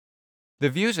The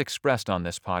views expressed on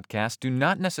this podcast do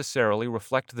not necessarily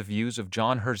reflect the views of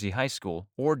John Hersey High School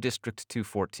or District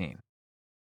 214.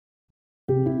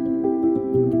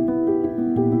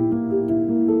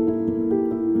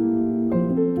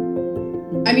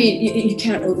 I mean, you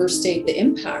can't overstate the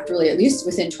impact, really, at least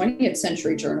within 20th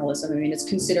century journalism. I mean,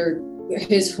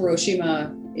 his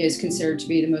Hiroshima is considered to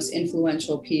be the most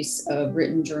influential piece of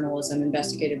written journalism,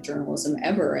 investigative journalism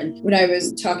ever. And when I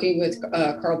was talking with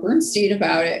Carl Bernstein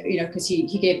about it, because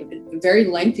he gave a very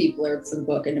lengthy blurb for the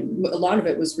book, and a lot of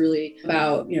it was really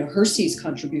about, Hersey's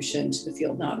contribution to the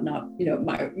field, not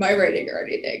my writing or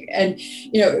anything.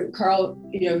 And, Carl,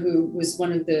 who was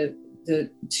one of the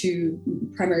two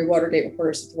primary Watergate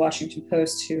reporters at the Washington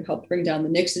Post who helped bring down the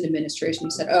Nixon administration. He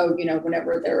said,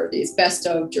 whenever there are these best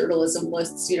of journalism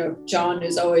lists, John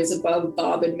is always above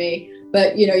Bob and me.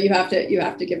 But, you have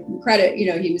to give him credit.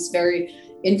 He was very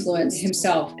influenced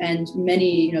himself, and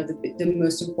many, the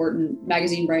most important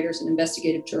magazine writers and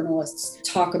investigative journalists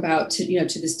talk about to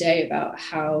this day about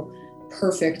how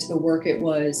perfect a work it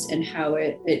was and how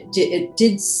it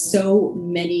did so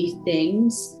many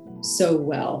things so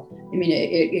well. I mean,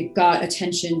 it got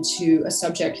attention to a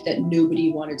subject that nobody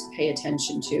wanted to pay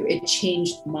attention to. It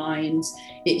changed minds.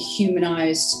 It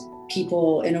humanized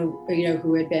people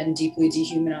who had been deeply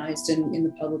dehumanized in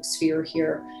the public sphere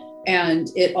here. And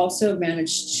it also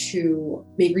managed to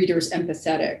make readers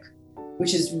empathetic,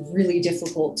 which is really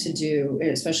difficult to do,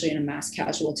 especially in a mass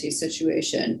casualty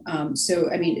situation.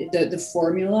 So, I mean, the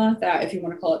formula that, if you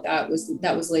want to call it that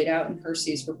was laid out in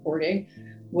Hersey's reporting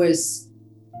was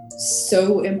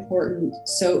so important,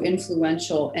 so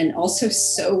influential, and also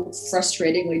so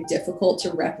frustratingly difficult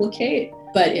to replicate,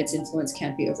 but its influence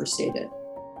can't be overstated.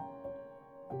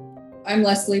 I'm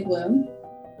Leslie Bloom.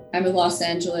 I'm a Los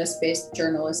Angeles-based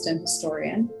journalist and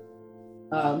historian.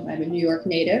 I'm a New York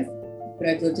native, but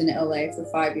I've lived in LA for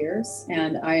 5 years,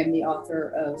 and I am the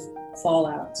author of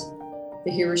Fallout,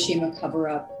 the Hiroshima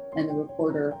cover-up and the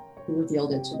reporter who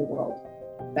revealed it to the world,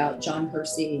 about John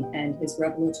Hersey and his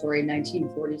revelatory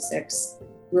 1946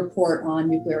 report on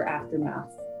nuclear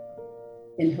aftermath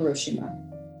in Hiroshima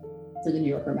for the New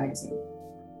Yorker magazine.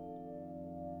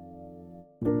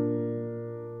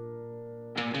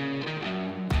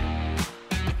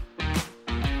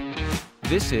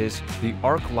 This is the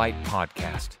ArcLight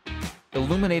Podcast,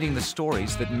 illuminating the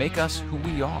stories that make us who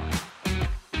we are.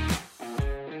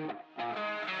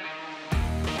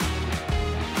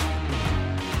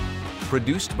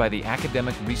 Produced by the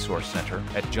Academic Resource Center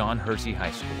at John Hersey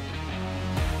High School.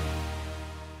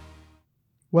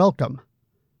 Welcome.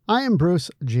 I am Bruce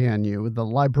Janu, the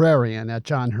librarian at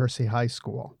John Hersey High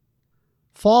School.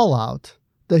 Fallout,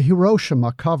 the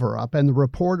Hiroshima cover-up and the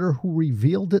reporter who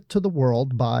revealed it to the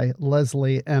world by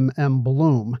Leslie M.M.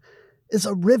 Bloom, is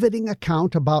a riveting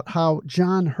account about how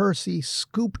John Hersey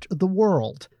scooped the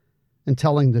world in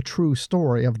telling the true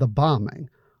story of the bombing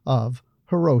of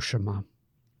Hiroshima.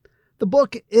 The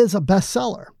book is a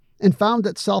bestseller and found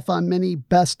itself on many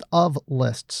best-of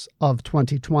lists of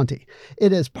 2020.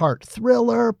 It is part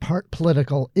thriller, part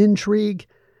political intrigue.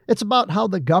 It's about how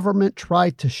the government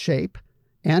tried to shape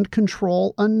and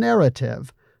control a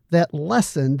narrative that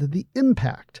lessened the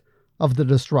impact of the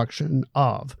destruction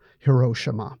of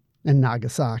Hiroshima and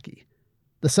Nagasaki.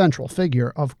 The central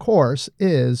figure, of course,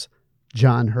 is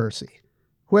John Hersey,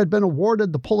 who had been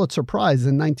awarded the Pulitzer Prize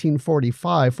in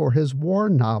 1945 for his war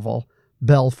novel,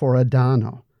 Belfor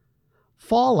Adano.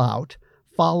 Fallout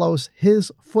follows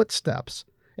his footsteps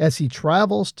as he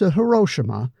travels to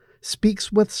Hiroshima,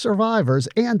 speaks with survivors,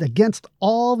 and against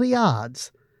all the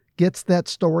odds, gets that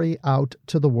story out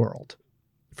to the world.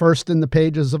 First in the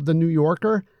pages of The New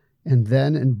Yorker, and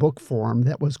then in book form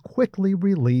that was quickly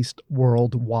released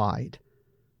worldwide.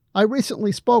 I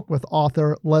recently spoke with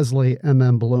author Leslie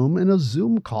M.M. Bloom in a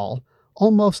Zoom call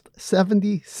almost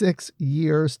 76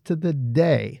 years to the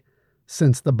day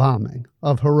since the bombing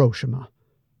of Hiroshima.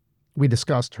 We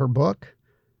discussed her book,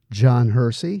 John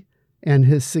Hersey, and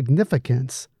his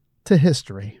significance to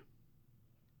history.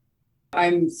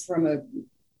 I'm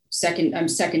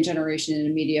second generation in a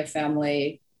media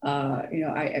family. I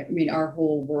mean, our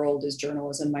whole world is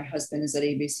journalism. My husband is at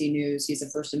ABC News. He's a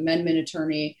First Amendment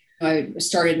attorney. I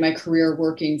started my career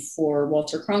working for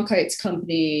Walter Cronkite's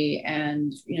company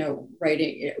and,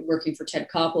 working for Ted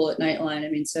Koppel at Nightline. I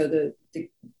mean, so the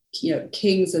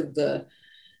kings of the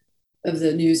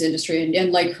news industry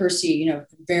and like Hersey,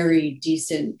 very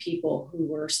decent people who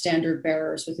were standard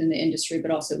bearers within the industry,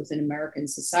 but also within American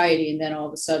society. And then all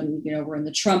of a sudden, we're in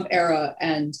the Trump era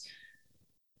and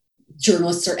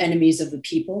journalists are enemies of the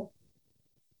people.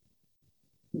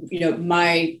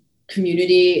 My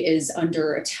community is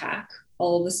under attack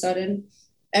all of a sudden.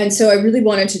 And so I really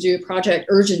wanted to do a project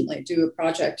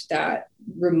that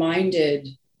reminded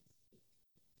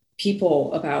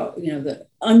people about, the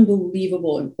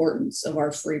unbelievable importance of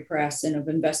our free press and of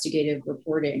investigative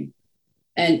reporting.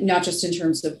 And not just in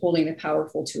terms of holding the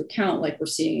powerful to account, like we're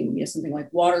seeing, something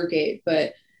like Watergate,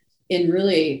 but in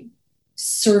really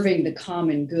serving the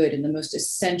common good in the most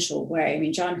essential way. I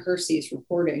mean, John Hersey's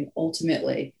reporting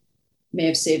ultimately may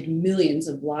have saved millions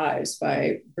of lives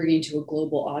by bringing to a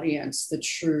global audience the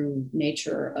true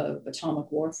nature of atomic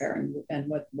warfare and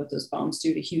what those bombs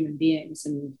do to human beings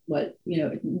and what,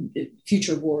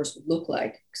 future wars would look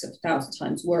like, except 1,000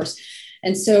 times worse.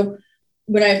 And so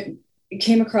when I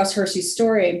came across Hersey's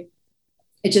story,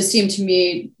 it just seemed to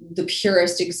me the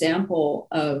purest example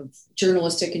of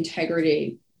journalistic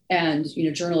integrity and,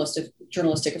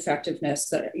 journalistic effectiveness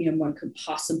that, one could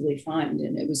possibly find.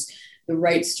 And it was the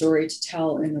right story to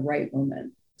tell in the right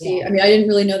moment. Yeah. I mean, I didn't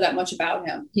really know that much about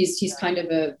him. He's kind of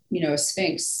a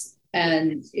sphinx.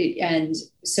 And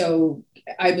so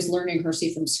I was learning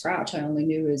Hersey from scratch. I only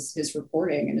knew his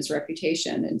reporting and his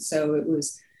reputation. And so it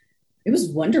was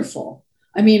wonderful.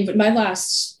 I mean, but my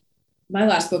last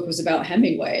book was about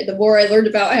Hemingway. The more I learned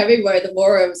about Hemingway, the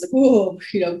more I was like, oh,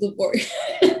 the more,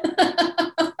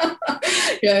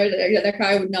 that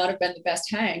guy would not have been the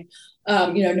best hang,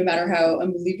 no matter how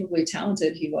unbelievably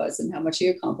talented he was and how much he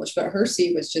accomplished. But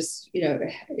Hersey was just,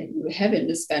 heaven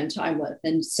to spend time with,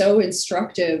 and so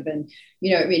instructive. And,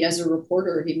 as a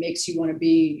reporter, he makes you want to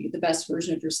be the best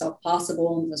version of yourself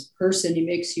possible. And as a person, he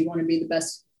makes you want to be the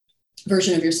best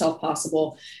version of yourself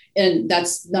possible. And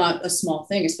that's not a small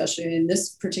thing, especially in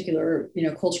this particular,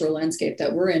 cultural landscape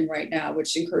that we're in right now,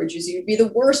 which encourages you to be the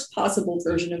worst possible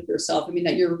version of yourself. I mean,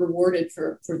 that you're rewarded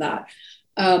for that.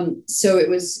 So it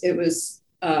was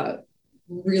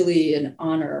really an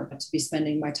honor to be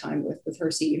spending my time with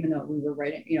Hersey, even though we were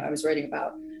writing, I was writing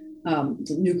about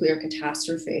the nuclear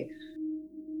catastrophe.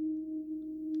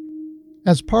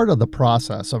 As part of the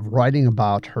process of writing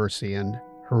about Hersey and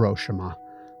Hiroshima,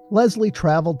 Leslie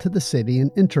traveled to the city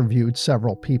and interviewed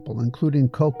several people, including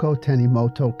Koko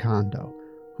Tanimoto Kondo,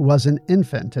 who was an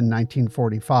infant in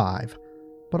 1945,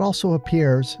 but also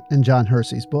appears in John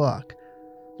Hersey's book.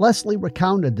 Leslie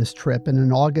recounted this trip in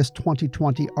an August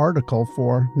 2020 article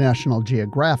for National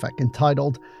Geographic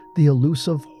entitled The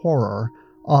Elusive Horror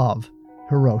of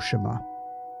Hiroshima.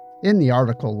 In the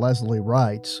article, Leslie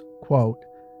writes, quote,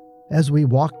 "As we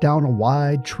walked down a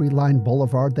wide tree-lined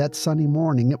boulevard that sunny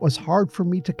morning, it was hard for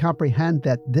me to comprehend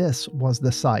that this was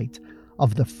the site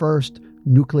of the first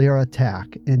nuclear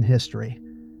attack in history,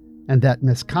 and that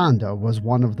Miss Kondo was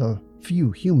one of the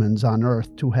few humans on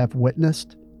Earth to have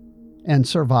witnessed and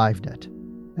survived it."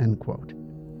 End quote.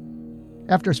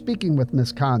 After speaking with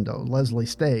Miss Kondo, Leslie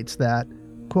states that,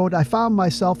 quote, "I found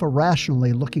myself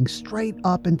irrationally looking straight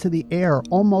up into the air,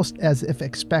 almost as if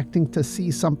expecting to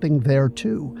see something there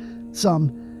too,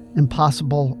 some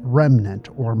impossible remnant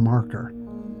or marker.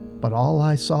 But all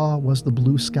I saw was the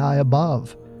blue sky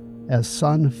above, as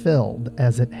sun-filled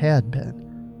as it had been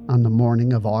on the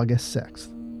morning of August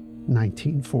 6th,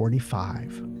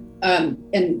 1945.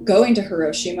 And going to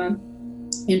Hiroshima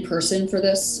in person for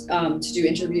this, to do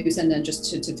interviews and then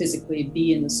just to physically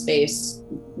be in the space,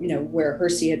 where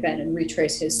Hersey had been and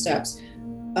retrace his steps.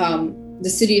 The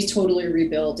city is totally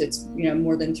rebuilt. It's,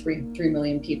 more than 3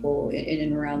 million people in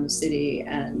and around the city.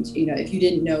 And, if you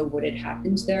didn't know what had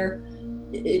happened there,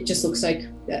 it just looks like,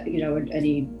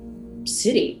 any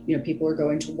city. People are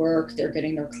going to work, they're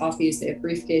getting their coffees, they have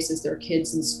briefcases, their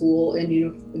kids in school,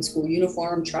 in school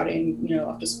uniform, trotting,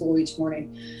 off to school each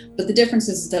morning. But the difference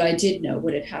is that I did know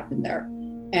what had happened there.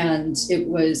 And it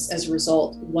was, as a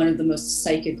result, one of the most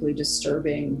psychically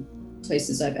disturbing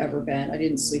places I've ever been. I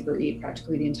didn't sleep or eat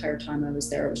practically the entire time I was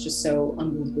there. It was just so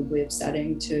unbelievably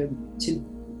upsetting to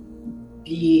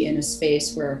be in a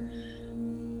space where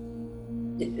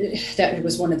that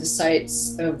was one of the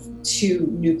sites of 2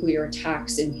 nuclear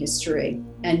attacks in history,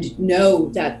 and know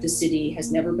that the city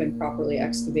has never been properly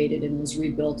excavated and was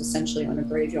rebuilt essentially on a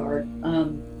graveyard.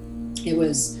 It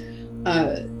was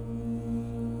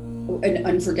an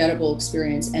unforgettable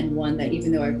experience, and one that,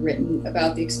 even though I've written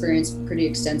about the experience pretty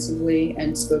extensively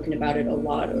and spoken about it a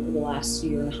lot over the last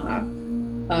year and a half,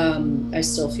 I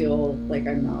still feel like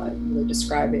I'm not really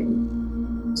describing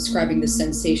the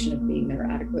sensation of being there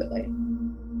adequately.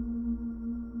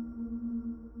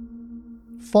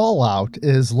 Fallout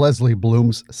is Leslie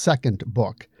Bloom's second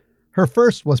book. Her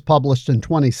first was published in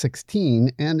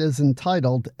 2016 and is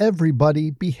entitled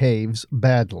Everybody Behaves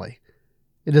Badly.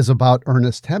 It is about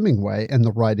Ernest Hemingway and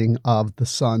the writing of The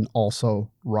Sun Also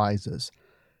Rises.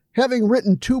 Having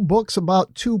written 2 books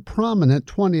about 2 prominent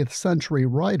 20th century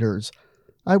writers,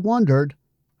 I wondered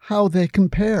how they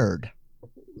compared.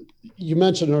 You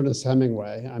mentioned Ernest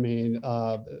Hemingway. I mean,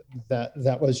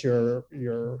 that was your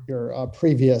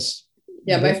previous.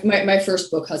 Yeah, my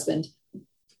first book husband.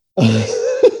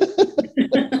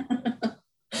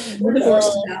 We're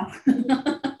divorced now.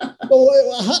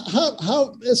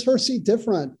 How is Hersey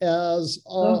different as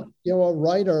a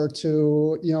writer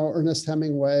to Ernest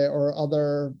Hemingway or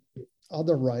other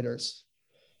writers?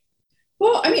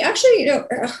 Well, I mean, actually,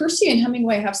 Hersey and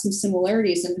Hemingway have some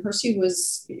similarities, and Hersey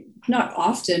was not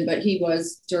often, but he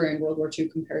was during World War II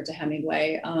compared to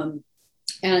Hemingway.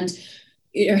 And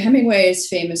Hemingway is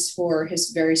famous for his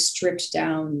very stripped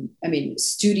down,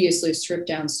 studiously stripped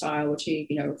down style, which he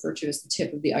referred to as the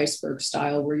tip of the iceberg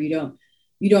style, where you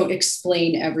don't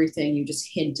explain everything, you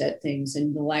just hint at things,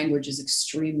 and the language is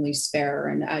extremely spare,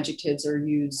 and adjectives are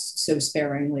used so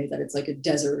sparingly that it's like a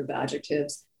desert of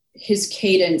adjectives. His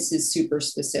cadence is super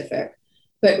specific.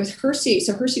 But with Hersey,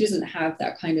 so Hersey doesn't have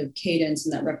that kind of cadence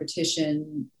and that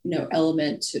repetition,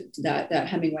 element that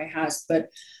Hemingway has. But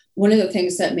one of the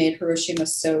things that made Hiroshima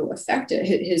so effective,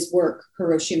 his work,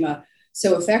 Hiroshima,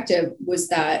 so effective was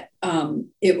that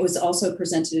it was also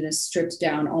presented in a stripped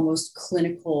down, almost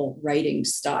clinical writing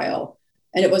style.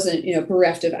 And it wasn't,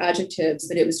 bereft of adjectives,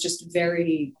 but it was just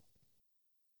very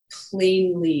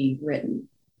plainly written.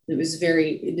 There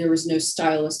was no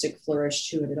stylistic flourish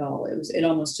to it at all. It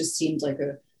almost just seemed like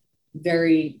a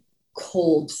very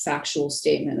cold factual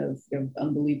statement of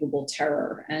unbelievable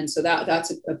terror. And so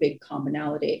that's a big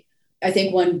commonality. I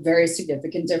think one very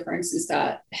significant difference is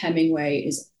that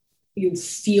you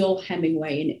feel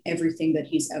Hemingway in everything that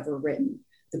he's ever written.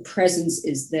 The presence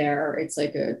is there. It's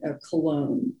like a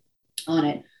cologne on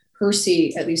it.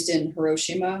 Hersey, at least in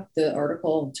Hiroshima, the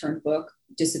article turned book,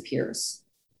 disappears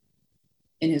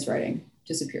in his writing,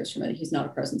 disappears from it. He's not a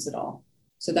presence at all.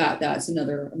 So that's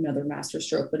another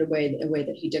masterstroke, but a way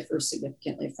that he differs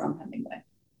significantly from Hemingway.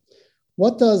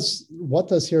 What does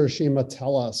Hiroshima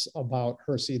tell us about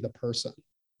Hersey the person?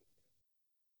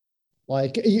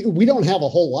 Like, we don't have a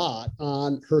whole lot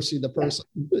on Hersey the person.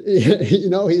 Yeah.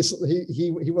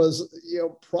 He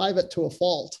was private to a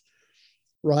fault,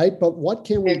 right? But what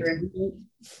can we do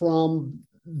from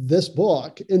this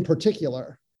book in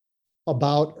particular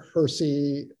about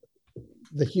Hersey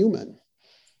the human?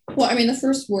 Well, I mean, the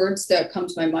first words that come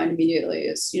to my mind immediately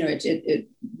is, it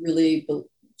really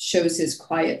shows his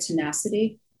quiet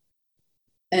tenacity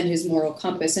and his moral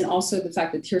compass, and also the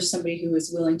fact that here's somebody who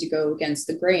is willing to go against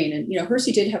the grain. And,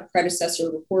 Hersey did have predecessor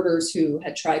reporters who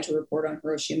had tried to report on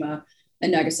Hiroshima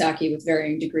and Nagasaki with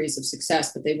varying degrees of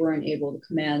success, but they weren't able to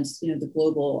command, the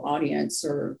global audience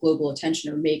or global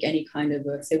attention or make any kind of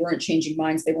if they weren't changing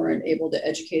minds, they weren't able to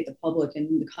educate the public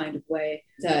in the kind of way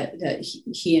that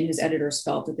he and his editors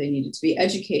felt that they needed to be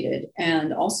educated.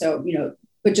 And also,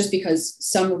 but just because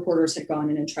some reporters had gone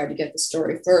in and tried to get the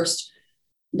story first,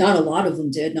 not a lot of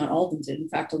them did, not all of them did. In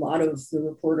fact, a lot of the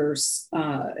reporters,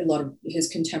 a lot of his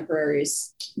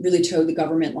contemporaries really towed the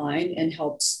government line and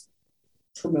helped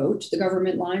promote the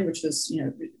government line, which was,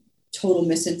 total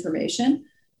misinformation.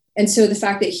 And so the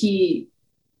fact that he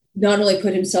not only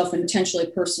put himself in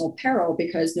potentially personal peril,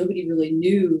 because nobody really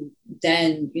knew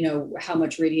then, how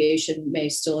much radiation may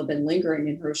still have been lingering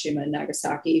in Hiroshima and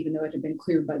Nagasaki, even though it had been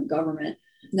cleared by the government.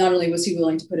 Not only was he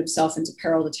willing to put himself into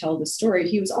peril to tell the story,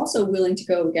 he was also willing to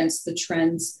go against the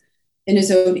trends in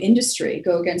his own industry,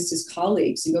 go against his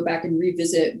colleagues, and go back and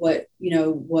revisit what,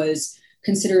 was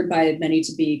considered by many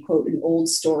to be, quote, an old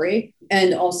story,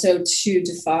 and also to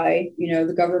defy,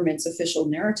 the government's official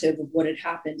narrative of what had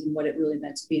happened and what it really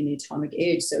meant to be in the atomic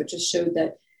age. So it just showed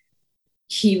that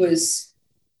he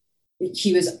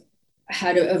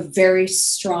had a very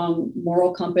strong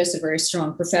moral compass, a very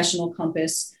strong professional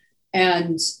compass.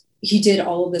 And he did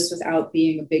all of this without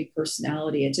being a big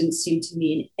personality. It didn't seem to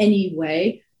me in any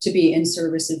way to be in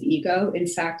service of ego. In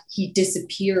fact, he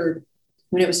disappeared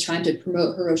when it was trying to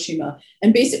promote Hiroshima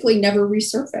and basically never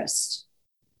resurfaced.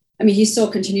 I mean, he still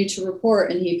continued to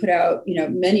report and he put out,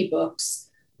 many books,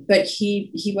 but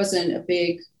he wasn't a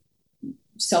big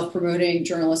self-promoting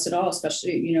journalist at all,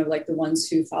 especially, like the ones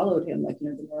who followed him, like,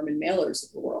 the Norman Mailers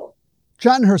of the world.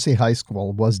 John Hersey High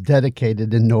School was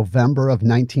dedicated in November of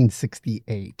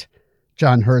 1968.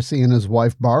 John Hersey and his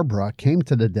wife Barbara came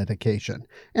to the dedication,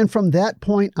 and from that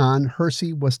point on,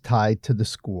 Hersey was tied to the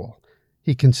school.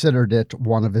 He considered it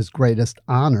one of his greatest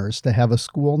honors to have a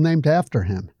school named after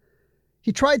him.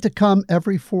 He tried to come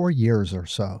every 4 years or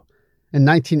so. In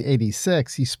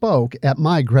 1986, he spoke at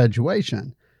my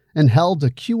graduation and held a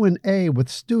Q&A with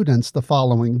students the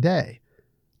following day.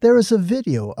 There is a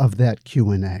video of that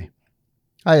Q&A.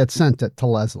 I had sent it to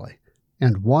Leslie,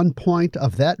 And one point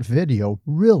of that video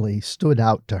really stood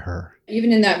out to her.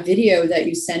 Even in that video that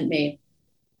you sent me,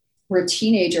 where a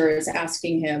teenager is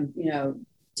asking him,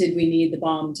 did we need the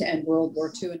bomb to end World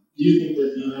War II? Do you think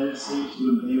that the United States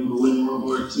would have been able to win World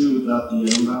War II without the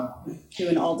atom bomb?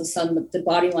 And all of a sudden, the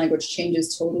body language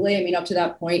changes totally. I mean, up to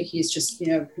that point, he's just,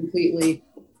 completely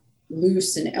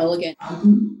loose and elegant. I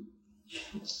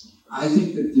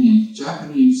think that the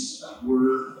Japanese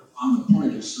were on the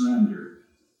point of surrender.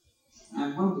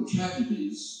 And one of the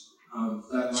tragedies of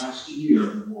that last year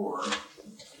of the war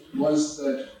was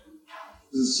that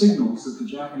the signals that the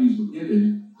Japanese were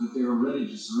giving that they were ready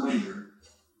to surrender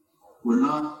were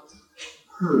not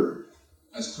heard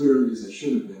as clearly as they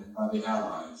should have been by the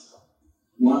Allies.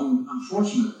 One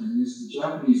unfortunate thing is the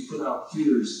Japanese put out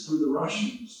fears through the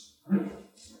Russians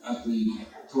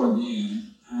toward the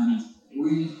end, and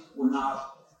we were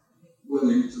not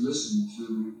willing to listen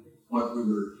to what we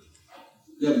were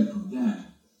getting from them.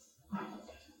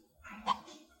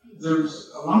 There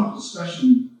was a lot of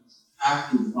discussion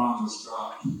after the bomb was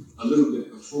dropped, a little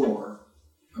bit before,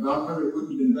 about whether it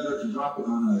wouldn't have been better to drop it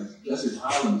on a desert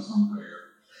island somewhere,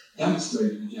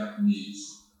 demonstrate to the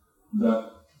Japanese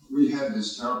that we had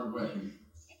this terrible weapon,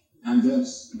 and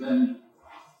then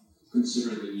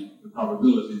consider the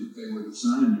probability that they would have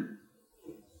surrendered.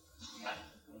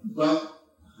 But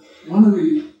one of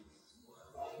the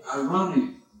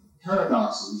ironic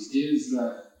paradoxes is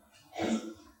that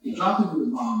the dropping of the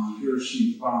bombs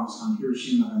on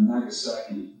Hiroshima and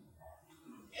Nagasaki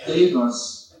gave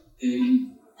us a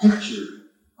picture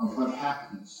of what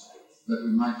happens that we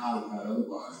might not have had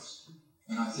otherwise.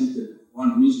 And I think that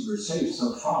one reason we're safe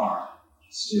so far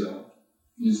still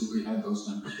is that we had those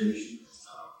demonstrations.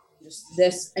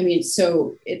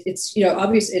 So it's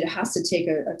obviously it has to take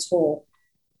a toll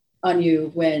on you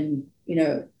when,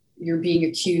 you're being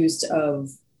accused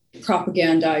of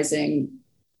propagandizing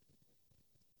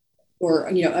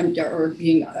or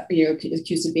being,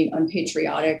 accused of being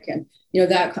unpatriotic. And,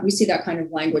 that we see that kind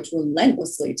of language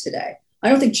relentlessly today. I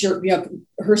don't think,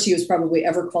 Hersey was probably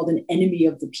ever called an enemy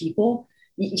of the people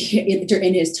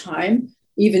in his time,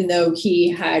 even though he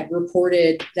had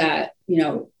reported that,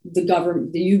 the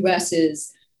government, the U.S.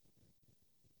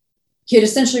 He had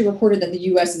essentially reported that the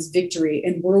U.S.'s victory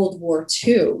in World War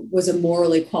II was a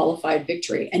morally qualified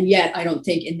victory. And yet, I don't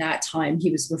think in that time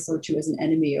he was referred to as an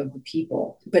enemy of the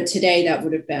people. But today that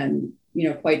would have been,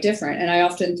 quite different. And I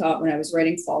often thought when I was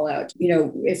writing Fallout,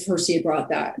 if Hersey had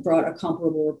brought a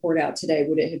comparable report out today,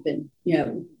 would it have been,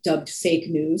 dubbed fake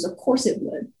news? Of course it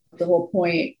would. The whole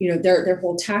point, their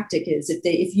whole tactic is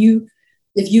if you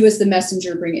as the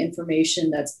messenger bring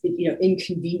information that's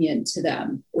inconvenient to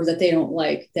them or that they don't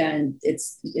like, then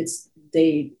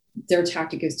their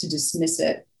tactic is to dismiss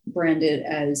it, brand it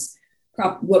as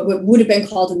what would have been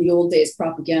called in the old days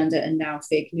propaganda and now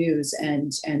fake news,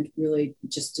 and really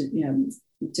just to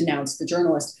denounce the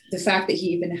journalist. The fact that he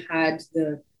even had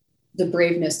the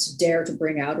braveness to dare to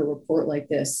bring out a report like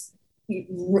this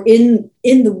in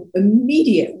the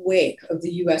immediate wake of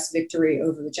the U.S. victory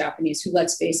over the Japanese, who,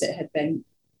 let's face it, had been,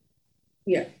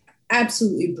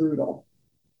 absolutely brutal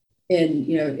in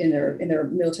their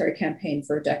military campaign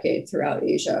for a decade throughout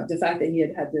Asia. The fact that he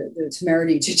had the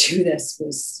temerity to do this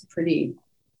was pretty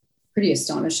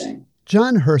astonishing.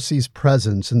 John Hersey's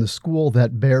presence in the school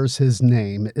that bears his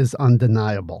name is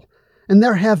undeniable. And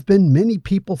there have been many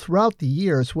people throughout the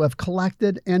years who have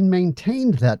collected and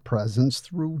maintained that presence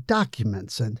through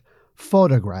documents and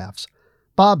photographs.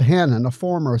 Bob Hannon, a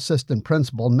former assistant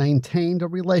principal, maintained a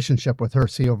relationship with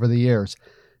Hersey over the years.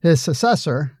 His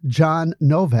successor, John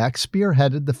Novak,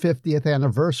 spearheaded the 50th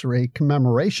anniversary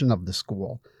commemoration of the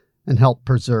school and helped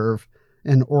preserve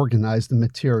and organize the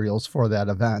materials for that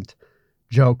event.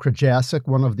 Joe Krajasik,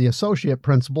 one of the associate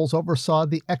principals, oversaw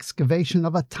the excavation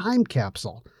of a time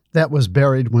capsule that was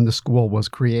buried when the school was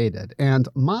created, and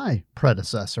my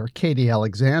predecessor, Katie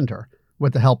Alexander,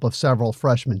 with the help of several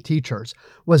freshman teachers,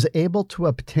 was able to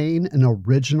obtain an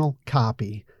original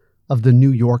copy of the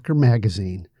New Yorker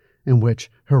magazine in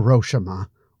which Hiroshima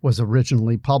was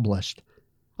originally published.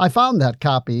 I found that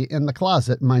copy in the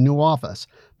closet in my new office,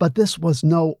 but this was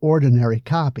no ordinary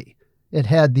copy. It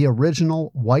had the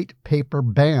original white paper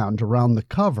band around the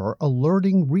cover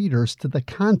alerting readers to the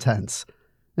contents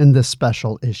in this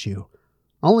special issue.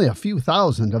 Only a few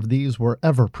thousand of these were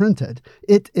ever printed.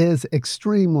 It is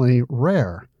extremely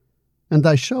rare, and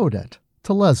I showed it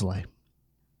to Leslie.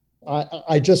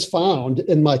 I just found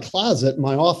in my closet,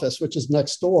 my office, which is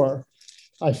next door,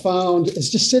 it's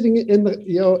just sitting in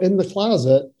the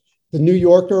closet, the New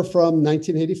Yorker from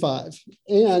 1985.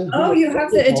 And you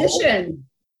have the edition.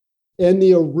 And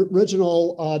the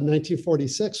original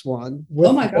 1946 one.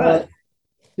 Oh my God.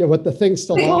 Yeah, with the thing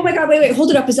still Wait, on. oh my God, wait, hold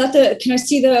it up. Is that can I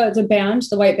see the band,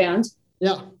 the white band?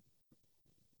 Yeah.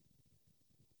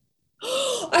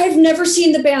 I've never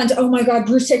seen the band. Oh my God,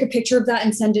 Bruce, take a picture of that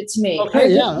and send it to me.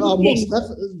 Okay, yeah,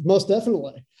 most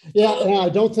definitely. Yeah, and I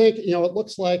don't think, it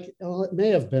looks like it may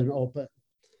have been open.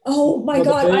 Oh my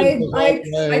God,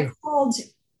 I called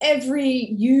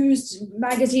every used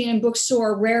magazine and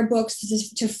bookstore, rare books,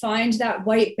 to find that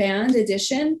white band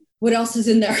edition. What else is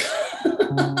in there?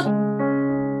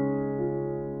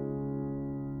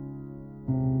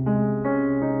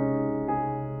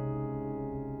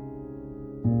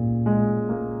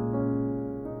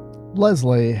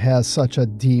 Leslie has such a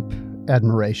deep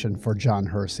admiration for John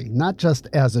Hersey, not just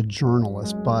as a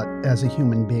journalist, but as a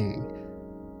human being.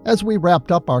 As we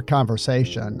wrapped up our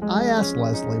conversation, I asked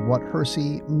Leslie what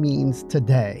Hersey means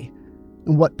today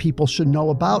and what people should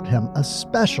know about him,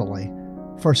 especially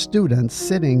for students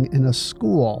sitting in a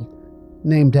school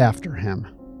named after him.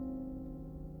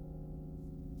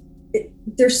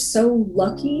 They're so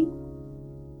lucky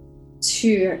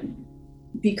to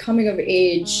be coming of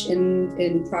age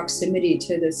in proximity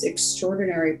to this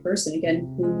extraordinary person,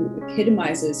 again, who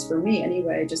epitomizes, for me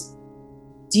anyway, just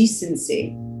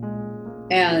decency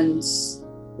and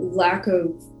lack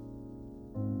of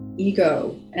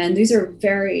ego. And these are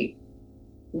very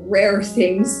rare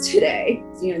things today.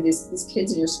 These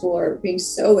kids in your school are being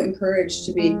so encouraged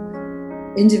to be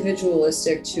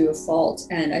individualistic to a fault.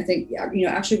 And I think,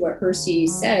 actually what Hersey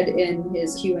said in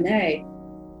his Q&A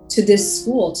to this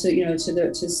school,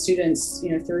 to students,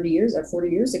 30 years or 40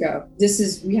 years ago,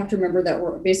 we have to remember that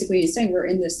he's saying we're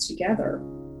in this together.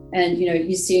 And,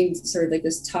 he's seeing sort of like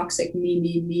this toxic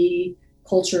me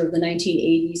culture of the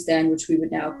 1980s then, which we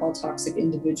would now call toxic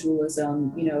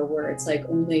individualism, where it's like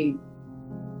only,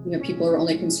 people are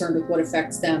only concerned with what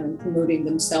affects them and promoting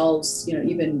themselves,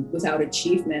 even without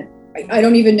achievement. I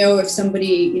don't even know if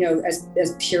somebody,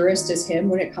 as purist as him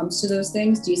when it comes to those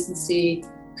things, decency,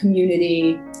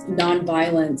 community,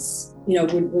 nonviolence,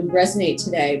 would resonate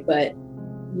today. But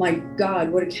my God,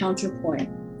 what a counterpoint,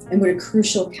 and what a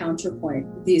crucial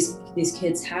counterpoint these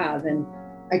kids have. And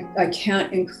I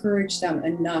can't encourage them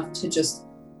enough to just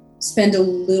spend a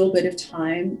little bit of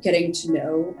time getting to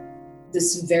know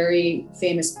this very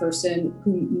famous person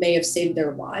who may have saved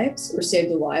their lives or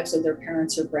saved the lives of their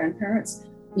parents or grandparents.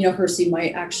 Hersey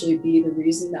might actually be the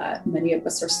reason that many of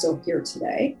us are still here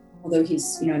today, although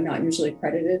he's, not usually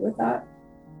credited with that.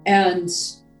 And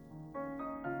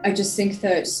I just think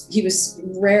that he was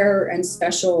rare and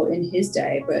special in his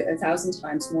day, but 1,000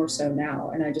 times more so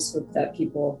now. And I just hope that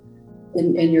people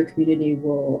in your community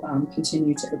will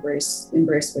continue to embrace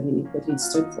what he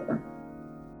stood for.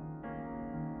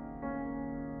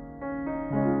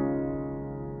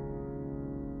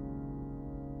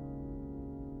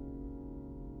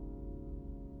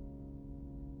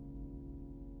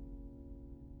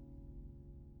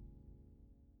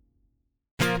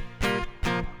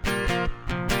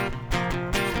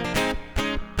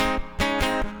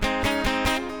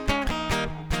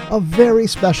 A very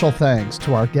special thanks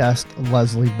to our guest,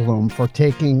 Leslie Bloom, for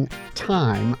taking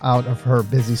time out of her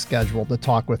busy schedule to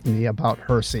talk with me about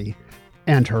Hersey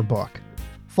and her book.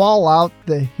 Fallout,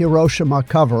 the Hiroshima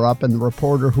cover-up and the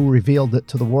reporter who revealed it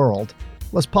to the world,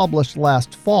 was published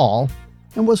last fall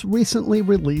and was recently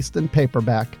released in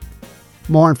paperback.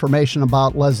 More information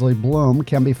about Leslie Bloom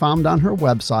can be found on her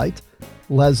website,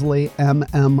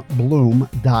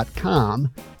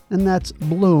 lesliemmbloom.com, and that's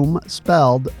Bloom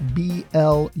spelled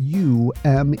B-L-U-M-E.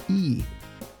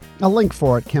 A link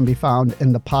for it can be found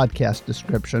in the podcast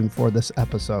description for this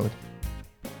episode.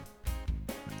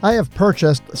 I have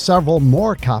purchased several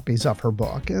more copies of her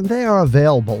book, and they are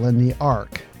available in the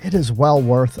ARC. It is well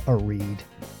worth a read.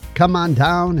 Come on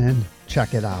down and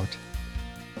check it out.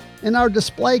 In our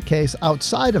display case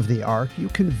outside of the ARC, you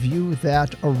can view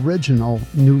that original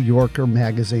New Yorker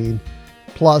magazine,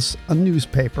 plus a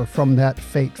newspaper from that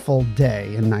fateful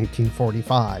day in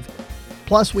 1945.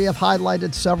 Plus, we have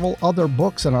highlighted several other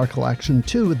books in our collection,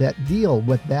 too, that deal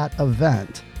with that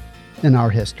event in our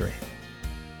history.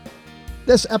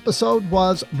 This episode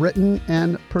was written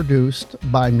and produced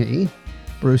by me,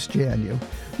 Bruce Janu.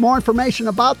 More information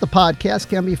about the podcast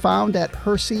can be found at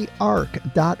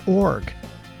herseyarc.org.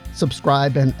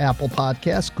 Subscribe in Apple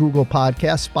Podcasts, Google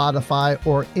Podcasts, Spotify,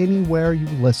 or anywhere you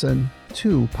listen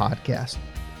to podcasts.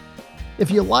 If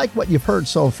you like what you've heard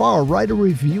so far, write a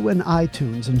review in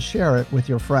iTunes and share it with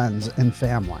your friends and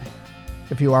family.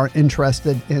 If you are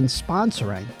interested in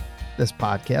sponsoring this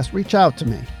podcast, reach out to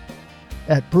me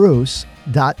at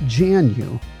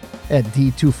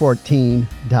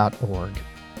bruce.janu@d214.org.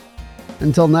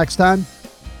 Until next time,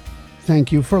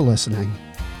 thank you for listening.